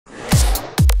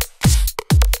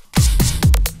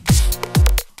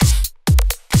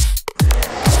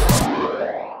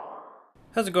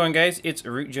How's it going, guys? It's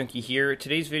Root Junkie here.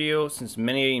 Today's video, since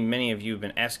many of you have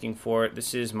been asking for it,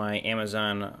 this is my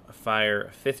Amazon Fire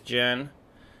 5th Gen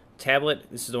tablet.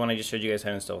 This is the one I just showed you guys how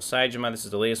to install SideGenMod. This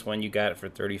is the latest one. You got it for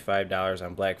 $35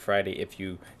 on Black Friday if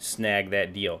you snag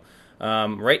that deal.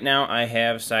 Right now I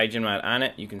have SideGenMod on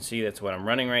it. You can see that's what I'm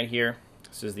running right here.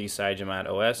 This is the SideGenMod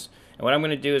OS. And what I'm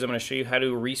going to do is I'm going to show you how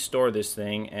to restore this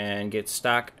thing and get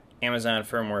stock Amazon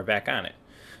firmware back on it.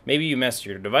 Maybe you messed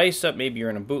your device up, maybe you're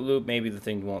in a boot loop, maybe the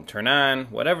thing won't turn on,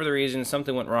 whatever the reason,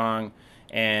 something went wrong,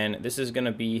 and this is going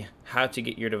to be how to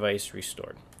get your device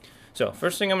restored. So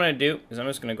first thing I'm going to do is I'm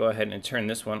just going to go ahead and turn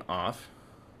this one off.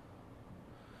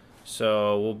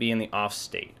 So we'll be in the off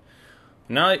state.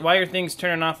 Now while your thing's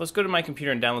turning off, let's go to my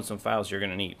computer and download some files you're going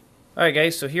to need. Alright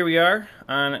guys, so here we are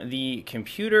on the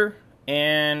computer,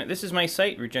 and this is my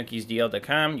site,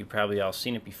 rootjunkiesdl.com. You've probably all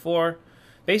seen it before.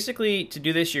 Basically, to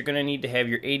do this, you're going to need to have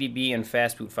your ADB and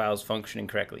fastboot files functioning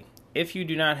correctly. If you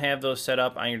do not have those set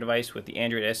up on your device with the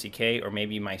Android SDK or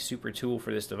maybe my supertool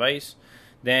for this device,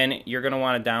 then you're going to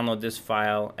want to download this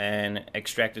file and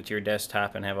extract it to your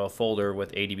desktop and have a folder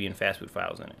with ADB and fastboot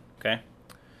files in it. Okay.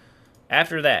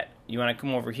 After that, you want to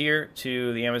come over here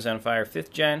to the Amazon Fire 5th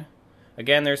Gen.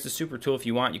 Again, there's the supertool. If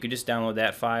you want, you could just download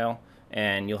that file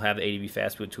and you'll have the ADB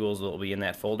fastboot tools that will be in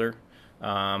that folder.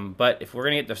 But if we're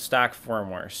going to get the stock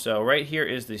firmware, so right here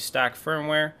is the stock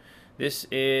firmware. This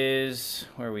is,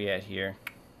 where are we at here?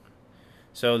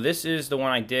 So this is the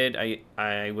one I did,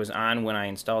 I was on when I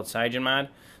installed SideGenMod.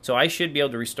 So I should be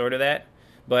able to restore to that.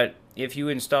 But if you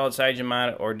installed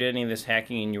SideGenMod or did any of this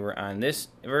hacking and you were on this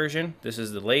version, this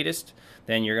is the latest,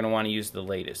 then you're going to want to use the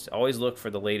latest. Always look for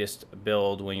the latest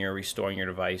build when you're restoring your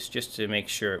device just to make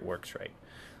sure it works right.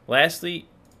 Lastly,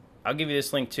 I'll give you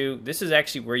this link too. This is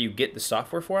actually where you get the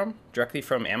software for them directly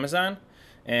from Amazon,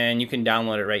 and you can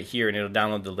download it right here and it'll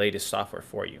download the latest software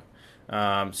for you.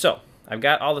 So I've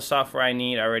got all the software I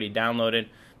need already downloaded.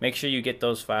 Make sure you get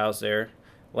those files there.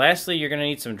 Lastly, you're going to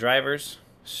need some drivers.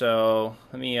 So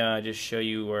let me just show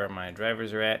you where my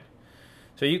drivers are at.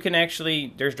 So you can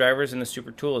actually, there's drivers in the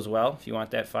super tool as well if you want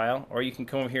that file, or you can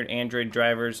come over here to Android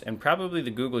drivers, and probably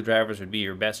the Google drivers would be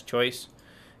your best choice.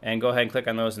 And go ahead and click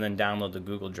on those and then download the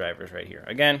Google drivers right here.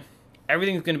 Again,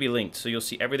 everything's going to be linked, so you'll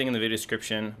see everything in the video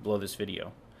description below this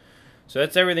video. So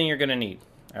that's everything you're going to need.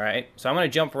 Alright, so I'm going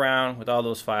to jump around with all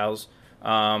those files,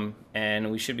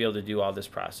 and we should be able to do all this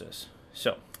process.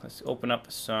 So let's open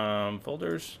up some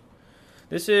folders.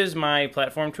 This is my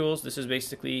platform tools. This is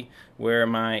basically where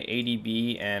my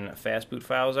ADB and fastboot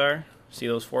files are. See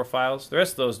those 4 files? The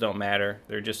rest of those don't matter.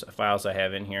 They're just files I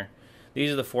have in here. These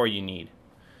are the 4 you need.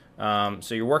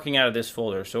 So you're working out of this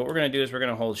folder. So what we're going to do is we're going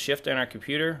to hold Shift on our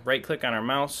computer, right click on our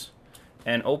mouse,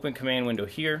 and open command window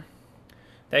here.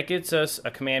 That gets us a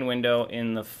command window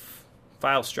in the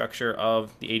file structure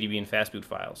of the ADB and fastboot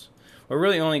files. We're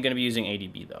really only going to be using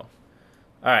ADB though.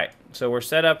 Alright, so we're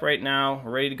set up right now.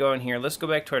 We're ready to go in here. Let's go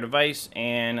back to our device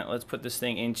and let's put this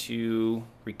thing into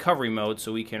recovery mode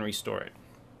so we can restore it.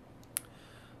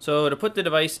 So to put the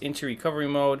device into recovery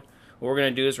mode, what we're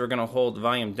going to do is we're going to hold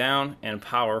volume down and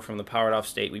power from the powered off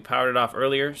state. We powered it off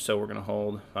earlier, so we're going to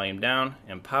hold volume down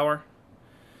and power.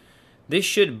 This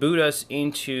should boot us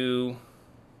into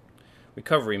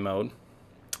recovery mode.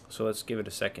 So let's give it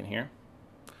a second here.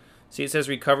 See it says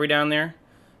recovery down there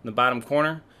in the bottom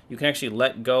corner. You can actually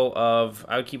let go of,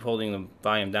 I would keep holding the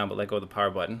volume down, but let go of the power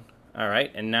button.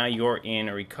 Alright, and now you're in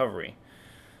a recovery.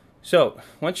 So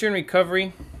once you're in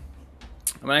recovery,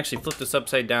 I'm going to actually flip this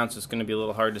upside down, so it's going to be a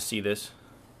little hard to see this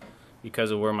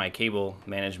because of where my cable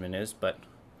management is, but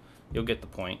you'll get the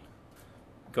point.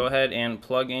 Go ahead and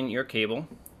plug in your cable.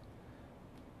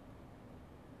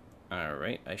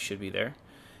 Alright, I should be there.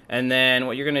 And then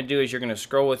what you're going to do is you're going to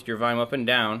scroll with your volume up and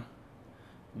down,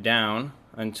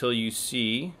 until you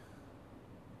see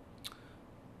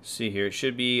here, it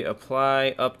should be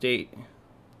apply, update,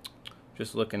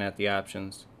 just looking at the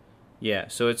options. Yeah,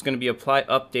 so it's going to be apply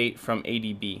update from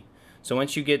ADB. So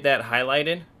once you get that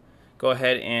highlighted, go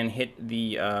ahead and hit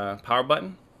the power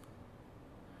button,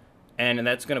 and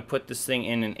that's going to put this thing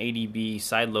in an ADB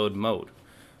sideload mode.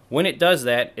 When it does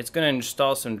that, it's going to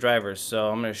install some drivers. So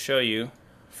I'm going to show you.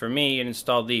 For me, it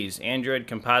installed these Android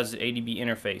Composite ADB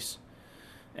interface,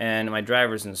 and my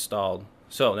drivers installed.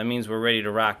 So that means we're ready to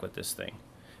rock with this thing.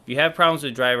 If you have problems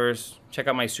with drivers, check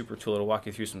out my super tool. It'll walk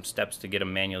you through some steps to get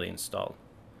them manually installed.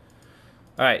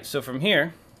 Alright, so from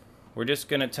here, we're just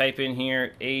going to type in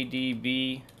here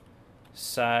ADB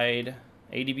space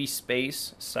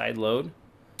sideload,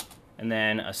 and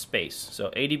then a space. So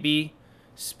ADB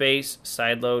space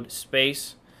sideload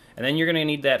space, and then you're going to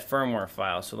need that firmware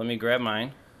file. So let me grab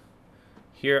mine.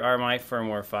 Here are my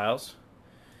firmware files.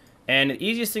 And the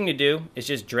easiest thing to do is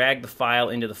just drag the file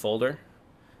into the folder,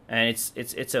 and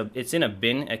it's in a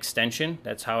bin extension.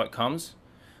 That's how it comes.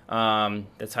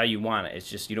 That's how you want it. It's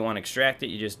just, you don't want to extract it.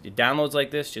 It downloads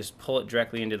like this. Just pull it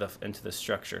directly into the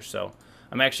structure. So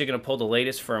I'm actually going to pull the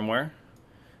latest firmware,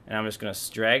 and I'm just going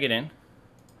to drag it in.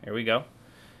 Here we go,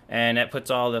 and that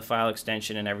puts all the file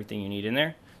extension and everything you need in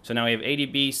there. So now we have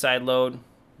ADB sideload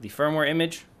the firmware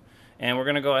image, and we're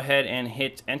going to go ahead and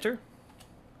hit enter.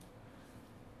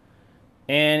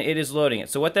 And it is loading it.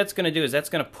 So what that's going to do is that's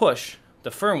going to push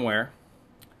the firmware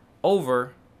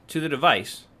over to the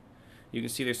device. You can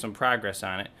see there's some progress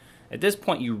on it. At this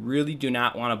point, you really do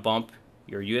not want to bump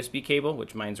your USB cable,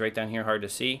 which mine's right down here, hard to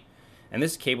see. And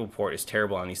this cable port is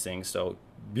terrible on these things, so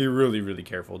be really, really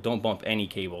careful. Don't bump any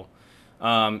cable.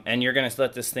 And you're going to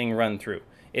let this thing run through.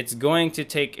 It's going to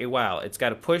take a while. It's got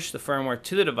to push the firmware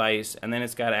to the device, and then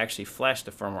it's got to actually flash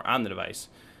the firmware on the device.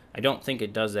 I don't think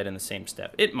it does that in the same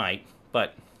step. It might.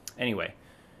 But anyway,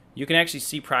 you can actually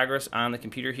see progress on the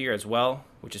computer here as well,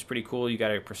 which is pretty cool. You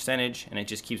got a percentage, and it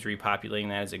just keeps repopulating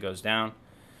that as it goes down.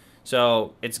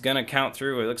 So it's going to count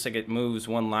through. It looks like it moves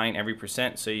one line every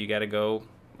percent, so you got to go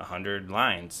 100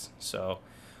 lines. So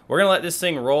we're going to let this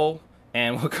thing roll,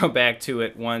 and we'll come back to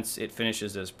it once it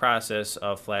finishes this process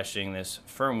of flashing this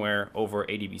firmware over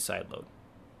ADB sideload.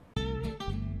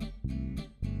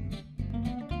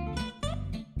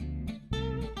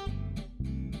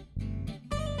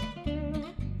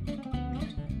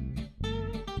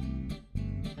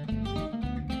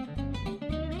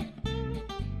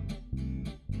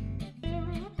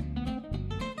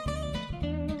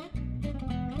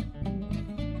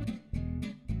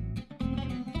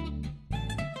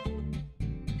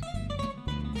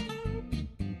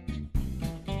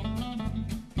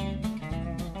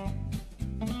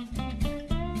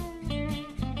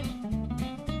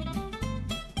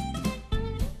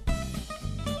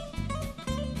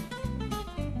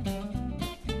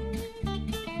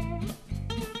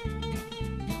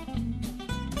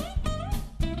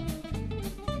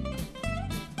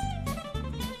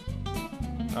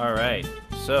 Alright,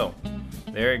 so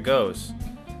there it goes.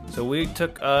 So we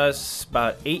took us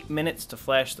about 8 minutes to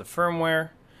flash the firmware,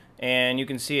 and you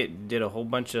can see it did a whole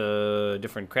bunch of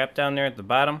different crap down there at the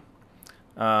bottom,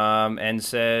 and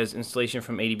says installation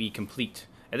from ADB complete.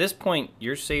 At this point,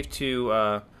 you're safe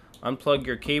to unplug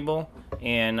your cable,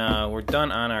 and we're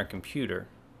done on our computer.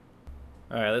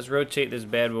 Alright, let's rotate this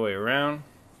bad boy around.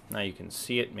 Now you can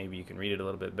see it. Maybe you can read it a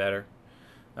little bit better.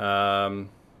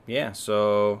 Yeah,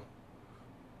 so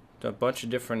a bunch of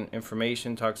different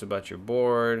information. Talks about your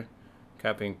board,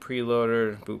 copying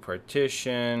preloader, boot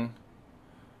partition,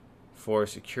 for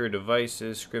secure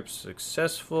devices, scripts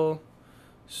successful.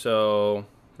 So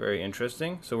very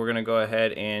interesting. So we're going to go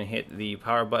ahead and hit the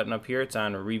power button up here. It's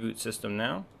on Reboot System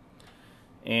now,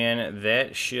 and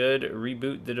that should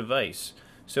reboot the device.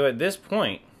 So at this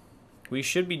point, we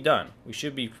should be done. We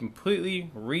should be completely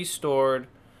restored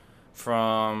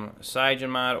from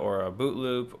CyanogenMod or a boot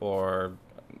loop or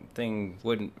thing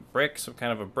wouldn't brick, some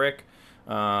kind of a brick,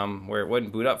 where it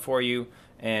wouldn't boot up for you,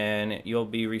 and you'll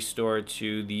be restored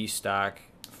to the stock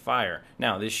Fire.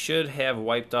 Now this should have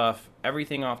wiped off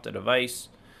everything off the device,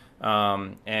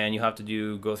 and you'll have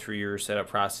to go through your setup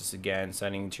process again,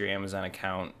 setting to your Amazon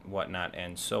account, whatnot,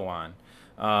 and so on.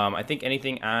 I think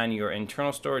anything on your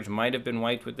internal storage might have been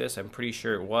wiped with this. I'm pretty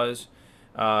sure it was.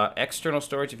 External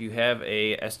storage, if you have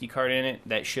a SD card in it,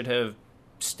 that should have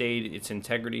stayed, its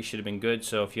integrity should have been good.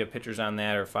 So if you have pictures on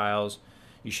that or files,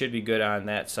 you should be good on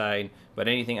that side. But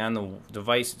anything on the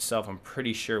device itself, I'm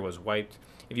pretty sure was wiped.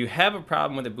 If you have a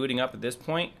problem with it booting up at this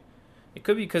point, it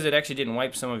could be because it actually didn't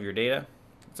wipe some of your data.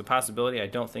 It's a possibility. I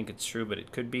don't think it's true, but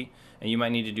it could be. And you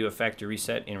might need to do a factory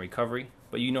reset in recovery.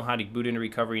 But you know how to boot into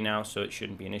recovery now, so it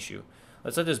shouldn't be an issue.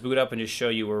 Let's let this boot up and just show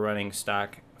you we're running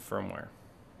stock firmware.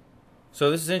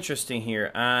 So this is interesting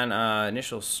here. On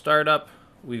initial startup,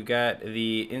 we've got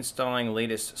the installing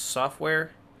latest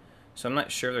software. So I'm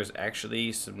not sure if there's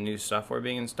actually some new software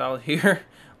being installed here,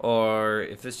 or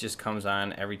if this just comes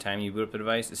on every time you boot up the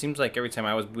device. It seems like every time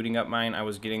I was booting up mine, I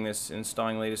was getting this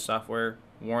installing latest software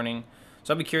warning.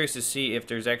 So I'll be curious to see if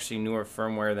there's actually newer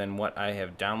firmware than what I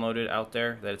have downloaded out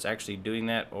there, that it's actually doing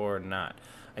that or not.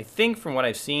 I think from what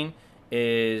I've seen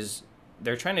is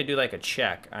they're trying to do like a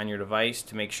check on your device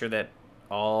to make sure that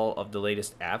all of the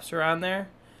latest apps are on there.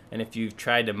 And if you've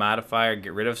tried to modify or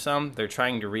get rid of some, they're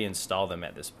trying to reinstall them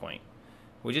at this point,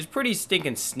 which is pretty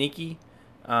stinking sneaky.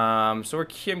 So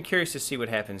I'm curious to see what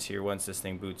happens here once this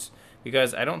thing boots,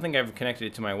 because I don't think I've connected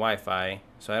it to my Wi-Fi,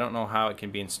 so I don't know how it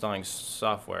can be installing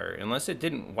software unless it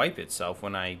didn't wipe itself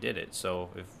when I did it. So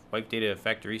if wipe data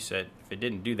factory reset, if it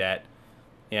didn't do that,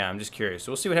 Yeah, I'm just curious.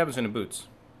 So we'll see what happens when it boots.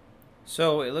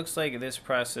 So it looks like this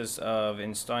process of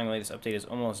installing the latest update is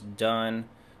almost done.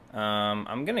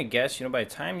 I'm gonna guess, by the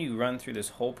time you run through this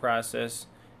whole process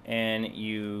and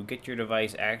you get your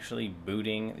device actually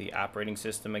booting the operating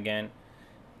system again,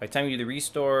 by the time you do the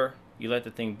restore, you let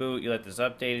the thing boot, you let this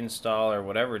update install or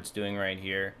whatever it's doing right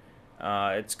here,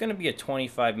 it's gonna be a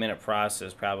 25-minute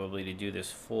process probably to do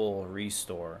this full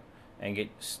restore and get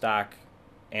stock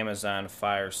Amazon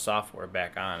Fire software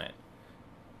back on it.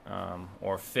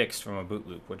 Or fixed from a boot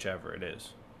loop, whichever it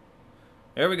is.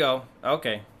 There we go.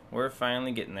 Okay, we're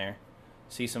finally getting there.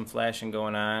 See some flashing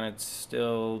going on. It's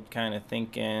still kind of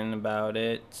thinking about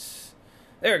it.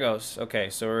 There it goes. Okay,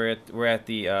 so we're at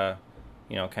the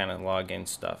kind of login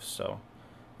stuff. So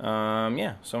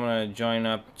yeah. So I'm gonna join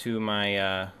up to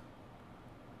my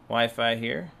Wi-Fi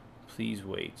here. Please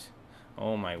wait.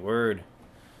 Oh my word,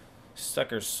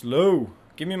 sucker's slow.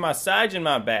 Give me my massage in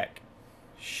my back.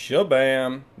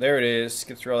 Shabam. There it is.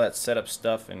 Skip through all that setup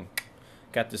stuff and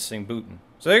got this thing booting.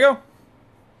 So there you go.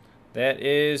 That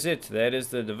is it. That is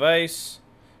the device.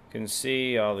 You can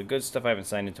see all the good stuff. I haven't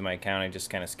signed into my account. I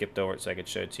just kind of skipped over it so I could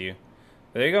show it to you.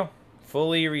 But there you go.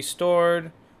 Fully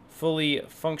restored, fully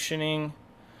functioning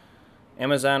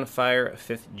Amazon Fire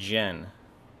 5th Gen.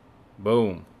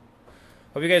 Boom.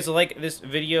 Hope you guys like this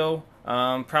video.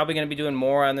 Probably going to be doing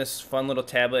more on this fun little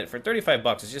tablet for 35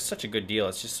 bucks. It's just such a good deal.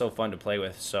 It's just so fun to play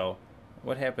with. So,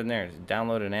 what happened there? Did it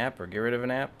download an app or get rid of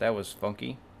an app? That was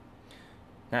funky.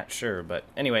 Not sure, but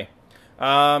anyway.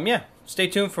 Yeah, stay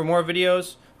tuned for more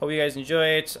videos. Hope you guys enjoy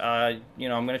it. I'm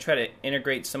going to try to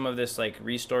integrate some of this like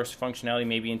restore functionality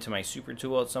maybe into my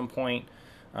supertool at some point,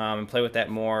 and play with that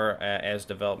more as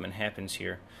development happens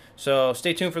here. So,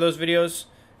 stay tuned for those videos,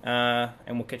 and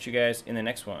we'll catch you guys in the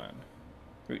next one.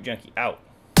 Root Junkie out.